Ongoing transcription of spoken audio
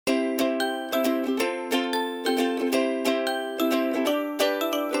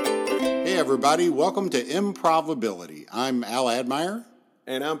everybody. Welcome to Improvability. I'm Al Admire.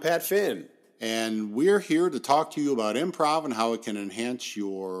 And I'm Pat Finn. And we're here to talk to you about improv and how it can enhance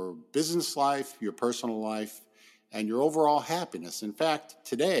your business life, your personal life, and your overall happiness. In fact,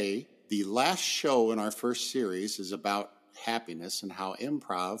 today, the last show in our first series is about happiness and how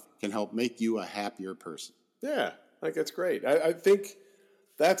improv can help make you a happier person. Yeah, I think that's great. I think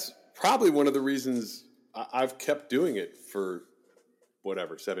that's probably one of the reasons I've kept doing it for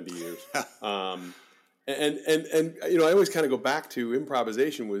 70 years. And you know, I always kind of go back to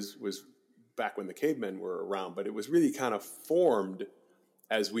improvisation was back when the cavemen were around, but it was really kind of formed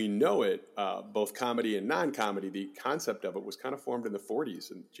as we know it, both comedy and non-comedy. The concept of it was kind of formed in the 40s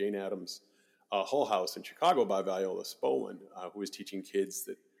in Jane Addams' Hull House in Chicago by Viola Spolin, who was teaching kids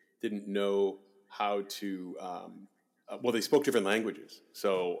that didn't know how to, they spoke different languages,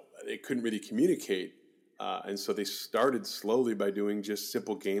 so they couldn't really communicate. And so they started slowly by doing just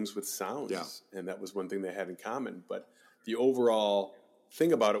simple games with sounds. Yeah. And that was one thing they had in common. But the overall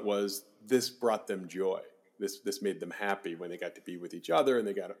thing about it was this brought them joy. This made them happy when they got to be with each other and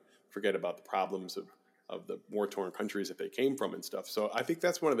they got to forget about the problems of the war-torn countries that they came from and stuff. So I think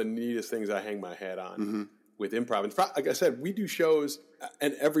that's one of the neatest things I hang my hat on with improv. And like I said, we do shows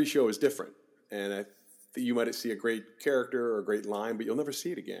and every show is different. And you might see a great character or a great line, but you'll never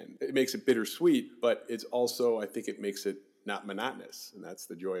see it again. It makes it bittersweet, but it's also, I think it makes it not monotonous. And that's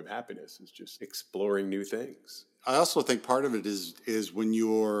the joy of happiness, is just exploring new things. I also think part of it is when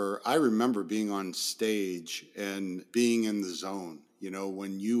I remember being on stage and being in the zone. You know,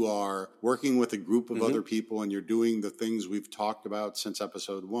 when you are working with a group of other people and you're doing the things we've talked about since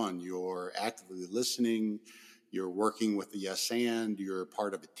episode 1, you're actively listening, you're working with the yes and, you're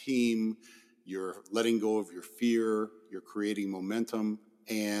part of a team, you're letting go of your fear, you're creating momentum,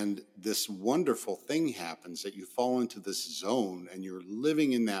 and this wonderful thing happens that you fall into this zone and you're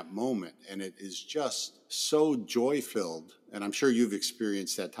living in that moment, and it is just so joy-filled, and I'm sure you've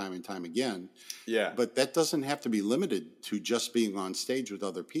experienced that time and time again. Yeah. But that doesn't have to be limited to just being on stage with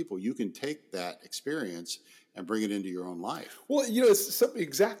other people. You can take that experience and bring it into your own life. Well, you know,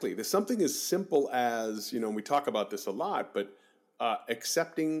 exactly. There's something as simple as, you know, we talk about this a lot, but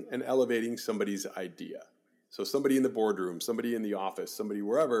accepting and elevating somebody's idea. So somebody in the boardroom, somebody in the office, somebody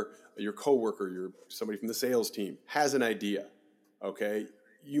wherever, your coworker, somebody from the sales team has an idea, okay?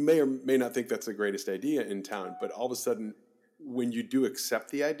 You may or may not think that's the greatest idea in town, but all of a sudden, when you do accept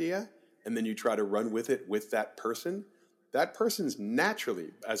the idea and then you try to run with it with that person's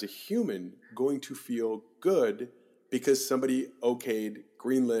naturally, as a human, going to feel good because somebody okayed,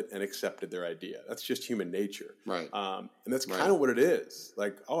 greenlit, and accepted their idea. That's just human nature. Right. And that's kind of what it is.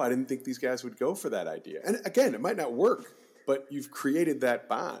 Like, I didn't think these guys would go for that idea. And again, it might not work, but you've created that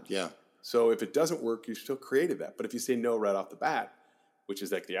bond. Yeah. So if it doesn't work, you've still created that. But if you say no right off the bat, which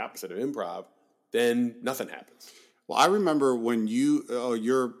is like the opposite of improv, then nothing happens. Well, I remember when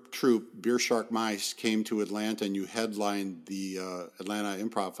your troupe, Beer Shark Mice, came to Atlanta and you headlined the Atlanta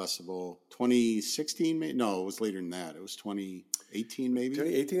Improv Festival 2016, no, it was later than that. It was 2018 maybe?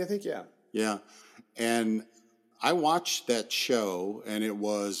 2018, I think, yeah. Yeah. And I watched that show, and it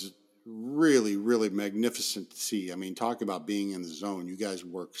was really, really magnificent to see. I mean, talk about being in the zone. You guys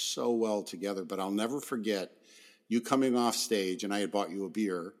work so well together, but I'll never forget you coming off stage, and I had bought you a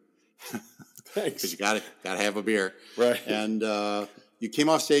beer. Thanks. Because you gotta have a beer. Right. And you came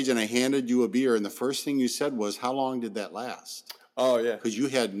off stage and I handed you a beer, and the first thing you said was, "How long did that last?" Oh, yeah. Because you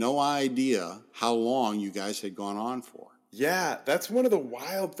had no idea how long you guys had gone on for. Yeah, that's one of the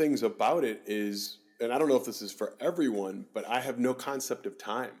wild things about it is, and I don't know if this is for everyone, but I have no concept of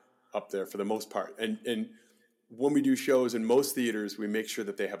time up there for the most part. And when we do shows in most theaters, we make sure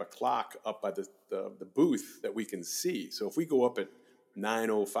that they have a clock up by the booth that we can see. So if we go up at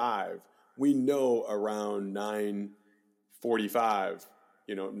 9:05, we know around 9:45,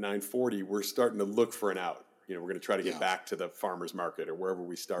 9:40, we're starting to look for an out. We're going to try to get back to the farmer's market or wherever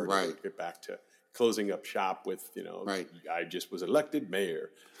we started. Right. Or get back to closing up shop with, right. I just was elected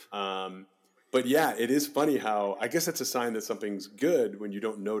mayor. But yeah, it is funny how, I guess that's a sign that something's good when you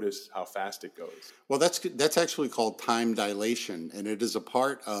don't notice how fast it goes. Well, that's actually called time dilation, and it is a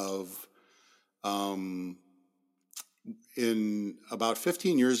part of, in about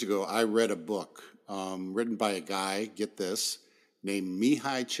 15 years ago, I read a book written by a guy, get this, named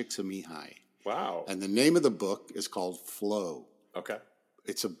Mihai Csikszentmihalyi. Wow. And the name of the book is called Flow. Okay.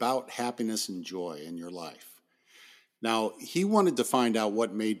 It's about happiness and joy in your life. Now, he wanted to find out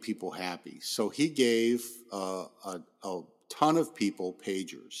what made people happy. So he gave a ton of people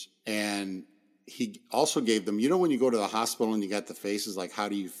pagers. And he also gave them, when you go to the hospital and you got the faces, like, how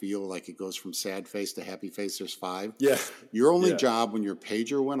do you feel? Like it goes from sad face to happy face. There's 5. Yeah. Your only job when your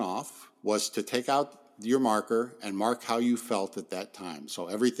pager went off was to take out your marker and mark how you felt at that time. So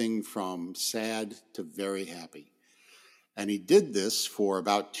everything from sad to very happy. And he did this for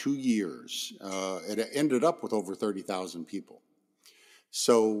about 2 years. It ended up with over 30,000 people.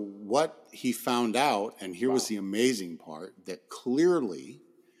 So what he found out, and here was the amazing part, that clearly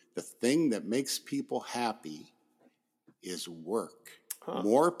the thing that makes people happy is work.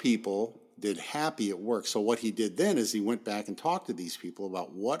 More people did happy at work. So what he did then is he went back and talked to these people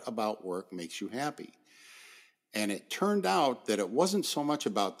about what about work makes you happy. And it turned out that it wasn't so much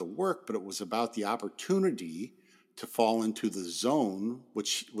about the work, but it was about the opportunity to fall into the zone,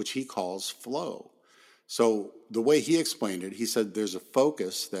 which he calls flow. So the way he explained it, he said there's a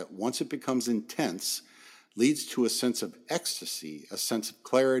focus that once it becomes intense, leads to a sense of ecstasy, a sense of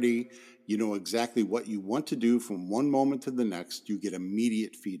clarity. You know exactly what you want to do from one moment to the next. You get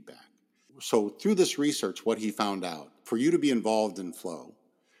immediate feedback. So through this research, what he found out, for you to be involved in flow,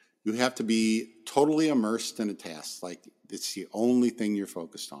 you have to be totally immersed in a task, like it's the only thing you're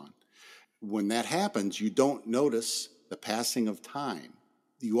focused on. When that happens, you don't notice the passing of time.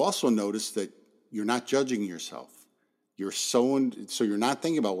 You also notice that you're not judging yourself. You're so you're not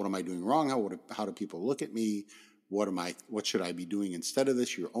thinking about what am I doing wrong? How do people look at me? What should I be doing instead of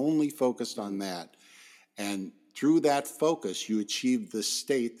this? You're only focused on that. And through that focus, you achieve the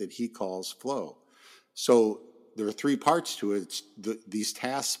state that he calls flow. So there are 3 parts to it. These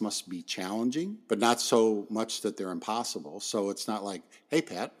tasks must be challenging, but not so much that they're impossible. So it's not like, hey,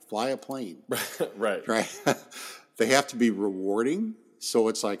 Pat, fly a plane. Right. They have to be rewarding. So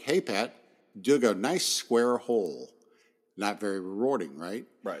it's like, hey, Pat, dig a nice square hole. Not very rewarding, right?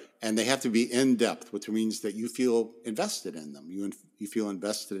 Right. And they have to be in depth, which means that you feel invested in them. You feel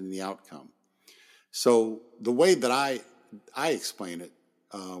invested in the outcome. So the way that I explain it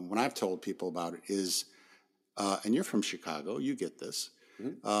when I've told people about it is, and you're from Chicago, you get this,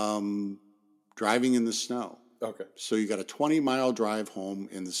 driving in the snow. Okay. So you got a 20-mile drive home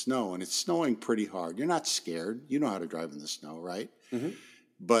in the snow, and it's snowing pretty hard. You're not scared. You know how to drive in the snow, right? Mm-hmm.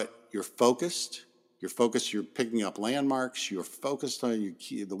 But you're focused. You're picking up landmarks. You're focused on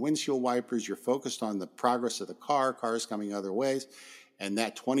the windshield wipers. You're focused on the progress of the cars coming other ways. And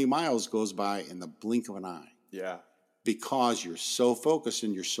that 20 miles goes by in the blink of an eye. Yeah. Because you're so focused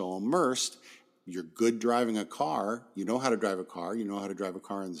and you're so immersed. You're good driving a car. You know how to drive a car. You know how to drive a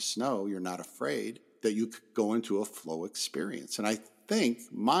car in the snow. You're not afraid that you could go into a flow experience. And I think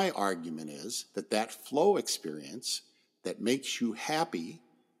my argument is that flow experience that makes you happy,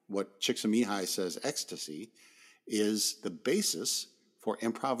 what Csikszentmihalyi says ecstasy, is the basis for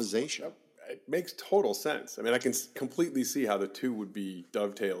improvisation. It makes total sense. I mean, I can completely see how the two would be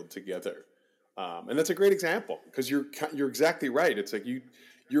dovetailed together. And that's a great example because you're exactly right. It's like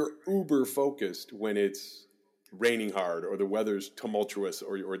you're uber focused when it's raining hard or the weather's tumultuous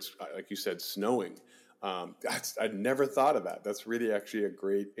or it's, like you said, snowing. I'd never thought of that. That's really actually a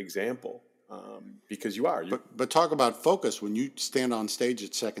great example. Because you are. But talk about focus. When you stand on stage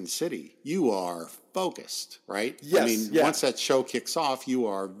at Second City, you are focused, right? Yes. I mean, once that show kicks off, you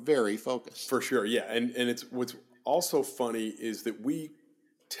are very focused. For sure, yeah. And it's what's also funny is that we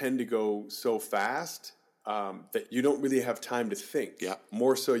tend to go so fast that you don't really have time to think. Yeah.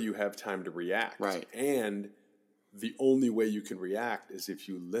 More so you have time to react. Right. And the only way you can react is if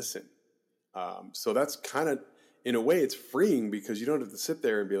you listen. So that's kind of, in a way, it's freeing because you don't have to sit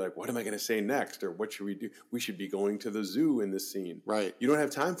there and be like, what am I going to say next? Or what should we do? We should be going to the zoo in this scene. Right. You don't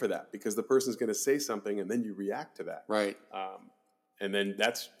have time for that because the person's going to say something and then you react to that. Right. And then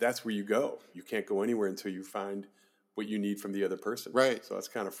that's where you go. You can't go anywhere until you find what you need from the other person. Right. So that's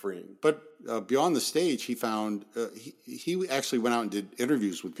kind of freeing. But beyond the stage, he found, he actually went out and did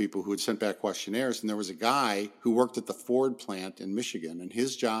interviews with people who had sent back questionnaires. And there was a guy who worked at the Ford plant in Michigan. And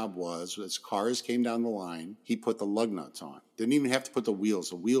his job was, as cars came down the line, he put the lug nuts on. Didn't even have to put the wheels.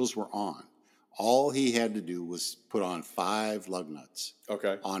 The wheels were on. All he had to do was put on 5 lug nuts.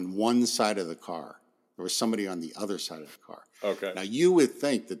 Okay. On one side of the car. There was somebody on the other side of the car. Okay. Now, you would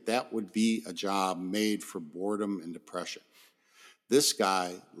think that would be a job made for boredom and depression. This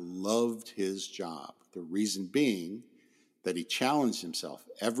guy loved his job. The reason being that he challenged himself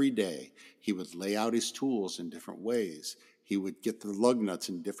every day. He would lay out his tools in different ways. He would get the lug nuts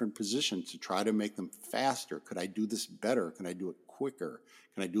in different positions to try to make them faster. Could I do this better? Can I do it quicker?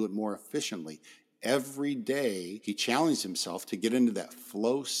 Can I do it more efficiently? Every day, he challenged himself to get into that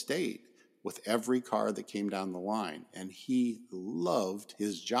flow state with every car that came down the line. And he loved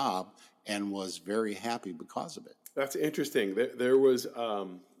his job and was very happy because of it. That's interesting. There was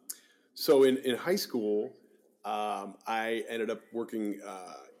So in high school, I ended up working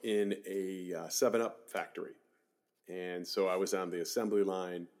in a 7-Up factory. And so I was on the assembly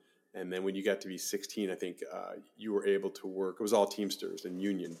line. And then when you got to be 16, I think you were able to work. It was all Teamsters and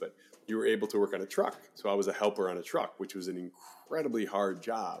union, but you were able to work on a truck. So I was a helper on a truck, which was an incredibly hard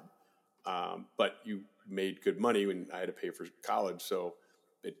job. But you made good money when I had to pay for college. So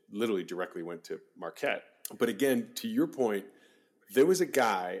it literally directly went to Marquette. But again, to your point, there was a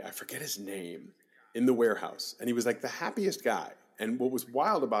guy, I forget his name, in the warehouse. And he was like the happiest guy. And what was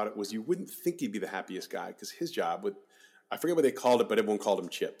wild about it was you wouldn't think he'd be the happiest guy because his job would, I forget what they called it, but everyone called him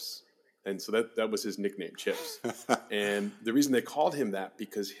Chips. And so that was his nickname, Chips. And the reason they called him that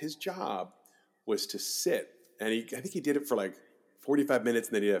because his job was to sit. And I think he did it for like 45 minutes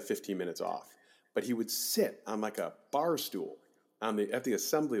and then he'd have 15 minutes off. But he would sit on like a bar stool at the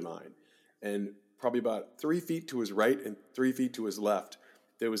assembly line. And probably about 3 feet to his right and 3 feet to his left,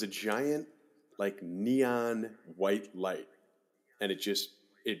 there was a giant like neon white light. And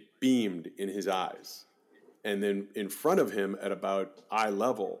it beamed in his eyes. And then in front of him at about eye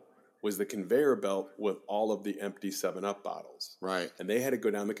level was the conveyor belt with all of the empty 7-Up bottles. Right. And they had to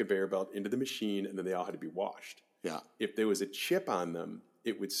go down the conveyor belt into the machine, and then they all had to be washed. Yeah. If there was a chip on them,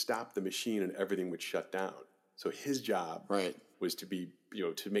 it would stop the machine and everything would shut down. So his job was to be,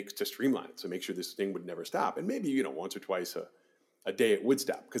 to streamline it, so make sure this thing would never stop. And maybe, once or twice a day it would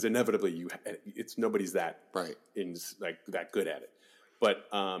stop because inevitably nobody's that that good at it. But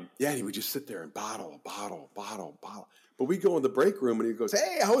he would just sit there and bottle. But we go in the break room and he goes,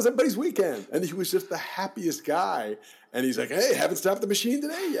 "Hey, how was everybody's weekend?" And he was just the happiest guy. And he's like, "Hey, haven't stopped the machine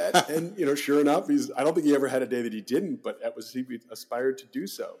today yet." And sure enough, I don't think he ever had a day that he didn't, but he aspired to do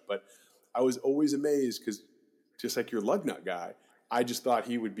so. But I was always amazed because just like your lug nut guy, I just thought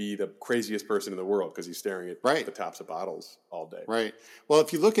he would be the craziest person in the world because he's staring at the tops of bottles all day. Right. Well,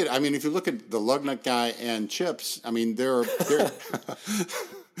 if you look at the lug nut guy and Chips,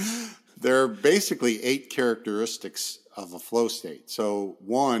 there are basically 8 characteristics of a flow state. So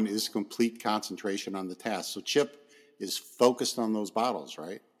 1 is complete concentration on the task. So Chip is focused on those bottles,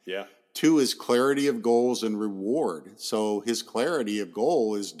 right? Yeah. 2 is clarity of goals and reward. So his clarity of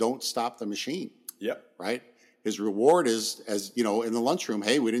goal is don't stop the machine. Yep. Right? His reward is, as in the lunchroom,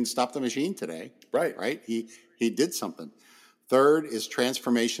 hey, we didn't stop the machine today. Right. Right? He did something. 3rd is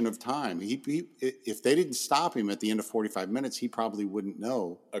transformation of time. If they didn't stop him at the end of 45 minutes, he probably wouldn't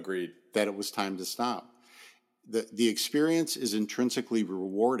know. Agreed. That it was time to stop. The experience is intrinsically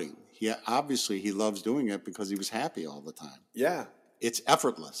rewarding. Obviously he loves doing it because he was happy all the time. Yeah. It's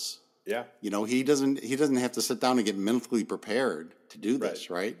effortless. Yeah. He doesn't have to sit down and get mentally prepared to do this,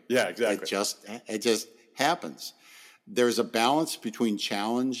 right? Yeah, exactly. It just happens. There's a balance between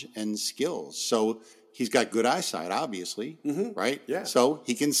challenge and skills. So he's got good eyesight, obviously, right? Yeah. So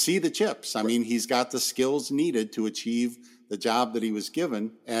he can see the chips. I mean, he's got the skills needed to achieve the job that he was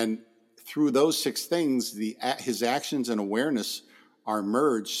given. And through those 6 things, his actions and awareness are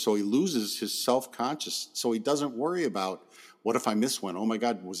merged. So he loses his self-conscious. So he doesn't worry about, what if I miss one? Oh my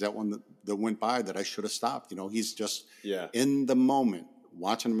God, was that one that went by that I should have stopped? He's just in the moment,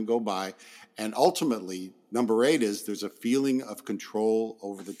 watching them go by. And ultimately, number 8 is there's a feeling of control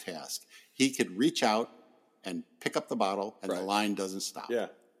over the task. He could reach out and pick up the bottle, and the line doesn't stop. Yeah,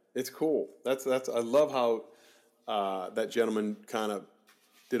 it's cool. That's. I love how that gentleman kind of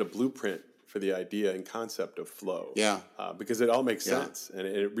did a blueprint for the idea and concept of flow. Yeah, because it all makes sense, and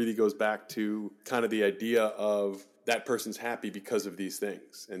it really goes back to kind of the idea of that person's happy because of these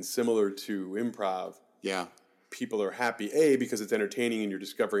things, and similar to improv. Yeah. People are happy because it's entertaining and you're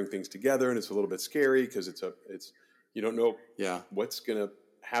discovering things together, and it's a little bit scary because it's you don't know what's going to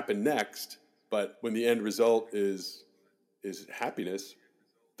happen next, but when the end result is happiness,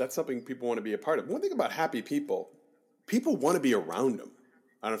 that's something people want to be a part of. One thing about happy people want to be around them.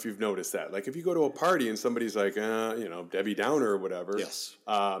 I don't know if you've noticed that. Like if you go to a party and somebody's like, Debbie Downer or whatever. Yes.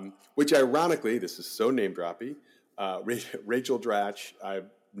 Which ironically, this is so name droppy. Rachel Dratch, I've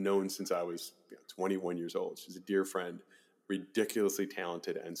known since I was 21 years old. She's a dear friend, ridiculously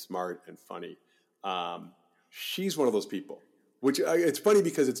talented and smart and funny. She's one of those people, which it's funny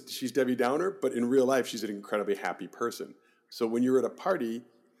because she's Debbie Downer, but in real life, she's an incredibly happy person. So when you're at a party,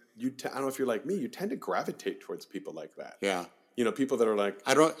 I don't know if you're like me, you tend to gravitate towards people like that. Yeah. People that are like,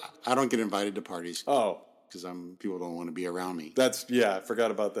 I don't get invited to parties. Oh, because people don't want to be around me. I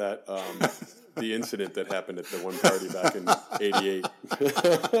forgot about that. The incident that happened at the one party back in '88.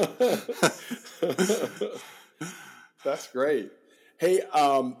 That's great. Hey,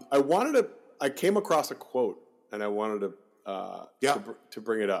 I came across a quote and I wanted to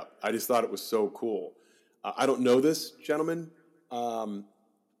bring it up. I just thought it was so cool. I don't know this gentleman,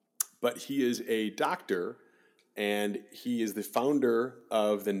 but he is a doctor, and he is the founder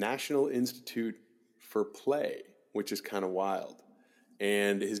of the National Institute for Play, which is kind of wild.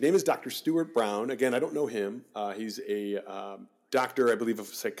 And his name is Dr. Stuart Brown. Again, I don't know him. He's a doctor, I believe, of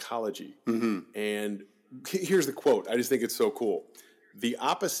psychology. And here's the quote. I just think it's so cool. The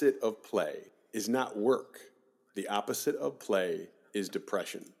opposite of play is not work. The opposite of play is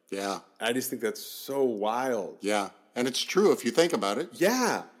depression. Yeah. I just think that's so wild. Yeah. And it's true if you think about it.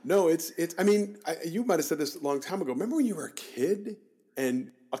 Yeah. No, I mean, you might have said this a long time ago. Remember when you were a kid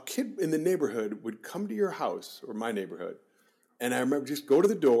and a kid in the neighborhood would come to your house or my neighborhood, and I remember just go to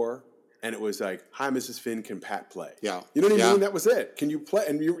the door and it was like, "Hi, Mrs. Finn, can Pat play?" Yeah. You know what I mean? That was it. Can you play?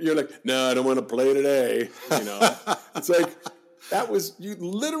 And you're like, "No, I don't want to play today." You know, it's like that was you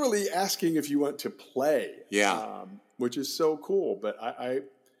literally asking if you want to play. Yeah. Which is so cool. But I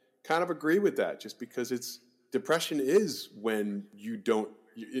kind of agree with that, just because depression is when you don't,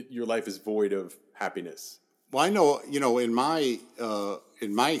 your life is void of happiness. Well, I know, in my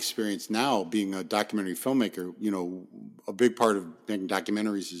experience now, being a documentary filmmaker, a big part of making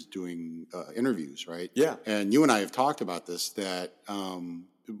documentaries is doing interviews, right? Yeah. And you and I have talked about this, that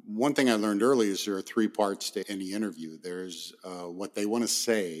one thing I learned early is there are three parts to any interview. There's what they want to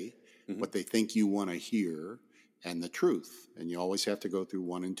say, what they think you want to hear, and the truth. And you always have to go through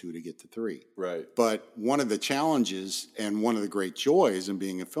 1 and 2 to get to 3. Right. But one of the challenges and one of the great joys in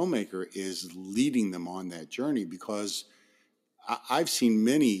being a filmmaker is leading them on that journey, because I've seen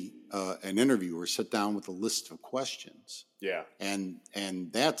many an interviewer sit down with a list of questions. Yeah.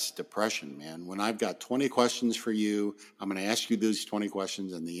 And that's depression, man. When I've got 20 questions for you, I'm going to ask you these 20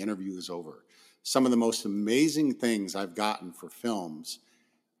 questions and the interview is over. Some of the most amazing things I've gotten for films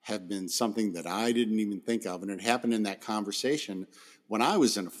have been something that I didn't even think of. And it happened in that conversation when I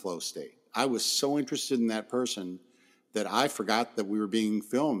was in a flow state. I was so interested in that person that I forgot that we were being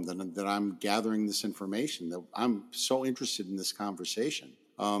filmed and that I'm gathering this information, that I'm so interested in this conversation.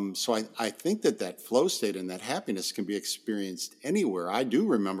 So I think that flow state and that happiness can be experienced anywhere. I do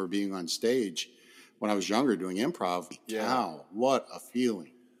remember being on stage when I was younger doing improv. Yeah. Wow, what a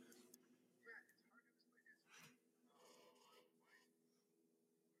feeling.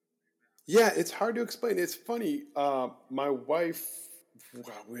 Yeah, it's hard to explain. It's funny. My wife,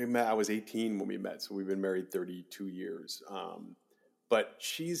 we met. I was 18 when we met, so we've been married 32 years. But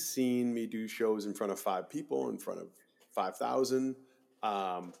she's seen me do shows in front of 5 people, in front of 5,000.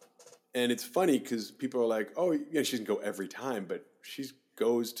 And it's funny because people are like, "Oh, yeah, she doesn't go every time," but she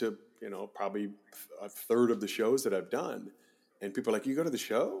goes to probably a third of the shows that I've done. And people are like, "You go to the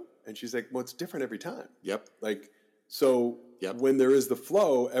show?" And she's like, "Well, it's different every time." Yep. So Yep. when there is the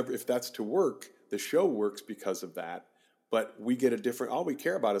flow, if that's to work, the show works because of that. But we get a different. All we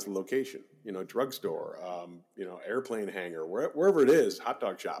care about is the location. Drugstore, airplane hangar, wherever it is, hot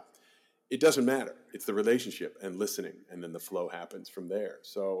dog shop. It doesn't matter. It's the relationship and listening, and then the flow happens from there.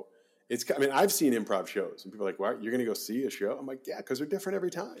 So I've seen improv shows, and people are like, "What? You're going to go see a show?" I'm like, "Yeah, because they're different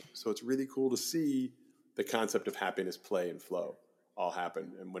every time." So it's really cool to see the concept of happiness, play, and flow all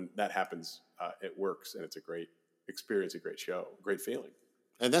happen. And when that happens, it works, and it's a great experience, a great show, a great feeling.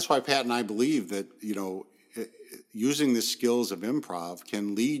 And that's why Pat and I believe that, using the skills of improv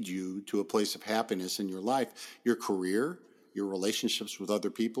can lead you to a place of happiness in your life, your career, your relationships with other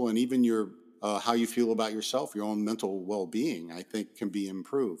people, and even your how you feel about yourself, your own mental well-being, I think can be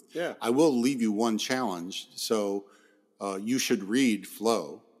improved. Yeah. I will leave you one challenge. So you should read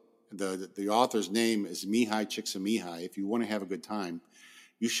Flow. The author's name is Mihaly Csikszentmihalyi. If you want to have a good time,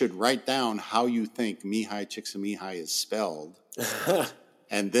 you should write down how you think Mihaly Csikszentmihalyi is spelled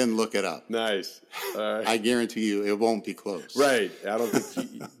and then look it up. Nice. All right. I guarantee you it won't be close. Right. I don't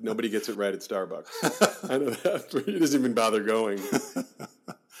think nobody gets it right at Starbucks. I know that. He doesn't even bother going.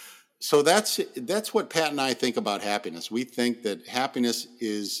 So that's what Pat and I think about happiness. We think that happiness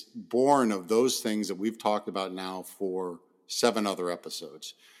is born of those things that we've talked about now for 7 other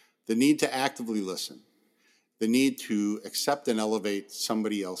episodes. The need to actively listen. The need to accept and elevate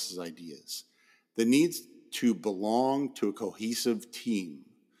somebody else's ideas. The need to belong to a cohesive team.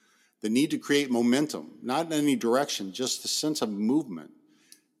 The need to create momentum, not in any direction, just a sense of movement.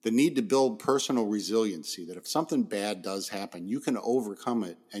 The need to build personal resiliency, that if something bad does happen, you can overcome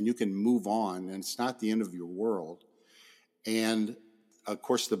it and you can move on, and it's not the end of your world. And, of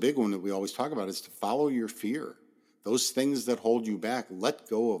course, the big one that we always talk about is to follow your fear. Those things that hold you back, let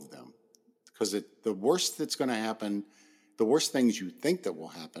go of them. Because the worst that's going to happen, the worst things you think that will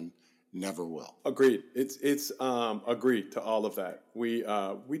happen, never will. Agreed. It's agreed to all of that. We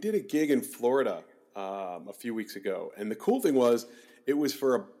did a gig in Florida a few weeks ago, and the cool thing was it was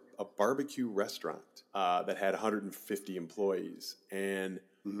for a barbecue restaurant that had 150 employees, and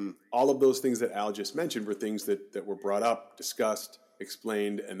All of those things that Al just mentioned were things that were brought up, discussed,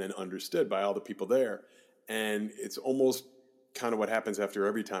 explained, and then understood by all the people there. And it's almost kind of what happens after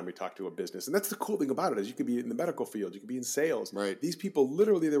every time we talk to a business. And that's the cool thing about it, is you could be in the medical field, you could be in sales. Right. These people,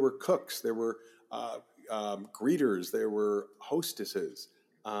 literally, there were cooks, there were greeters, there were hostesses.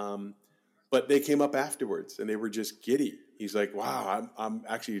 But they came up afterwards, and they were just giddy. He's like, wow, I'm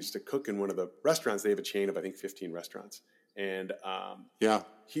actually just a cook in one of the restaurants. They have a chain of, I think, 15 restaurants. And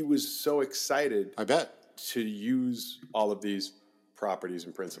he was so excited, I bet, to use all of these properties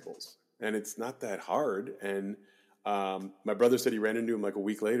and principles. And it's not that hard. And my brother said he ran into him like a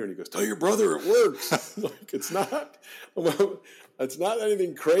week later, and he goes, "Tell your brother it works." Like, it's not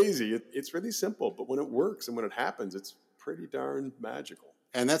anything crazy. It's really simple. But when it works and when it happens, it's pretty darn magical.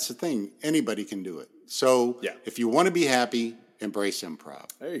 And that's the thing. Anybody can do it. So if you want to be happy, embrace improv.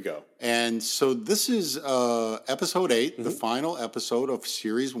 There you go. And so this is episode 8, the final episode of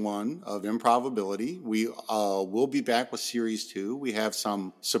series 1 of Improvability. We will be back with series 2. We have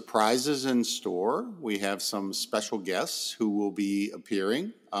some surprises in store. We have some special guests who will be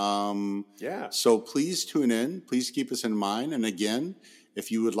appearing. So please tune in. Please keep us in mind. And again, if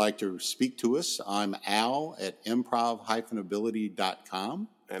you would like to speak to us, I'm Al at improv-ability.com.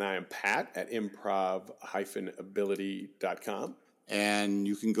 And I am Pat at improv-ability.com. And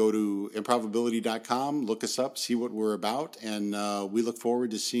you can go to improvability.com, look us up, see what we're about, and we look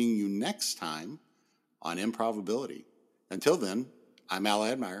forward to seeing you next time on Improvability. Until then, I'm Al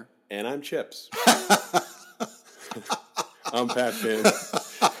Admire. And I'm Chips. I'm Pat Finn.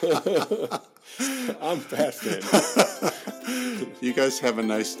 I'm Pat Finn. You guys have a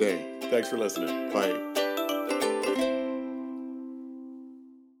nice day. Thanks for listening. Bye.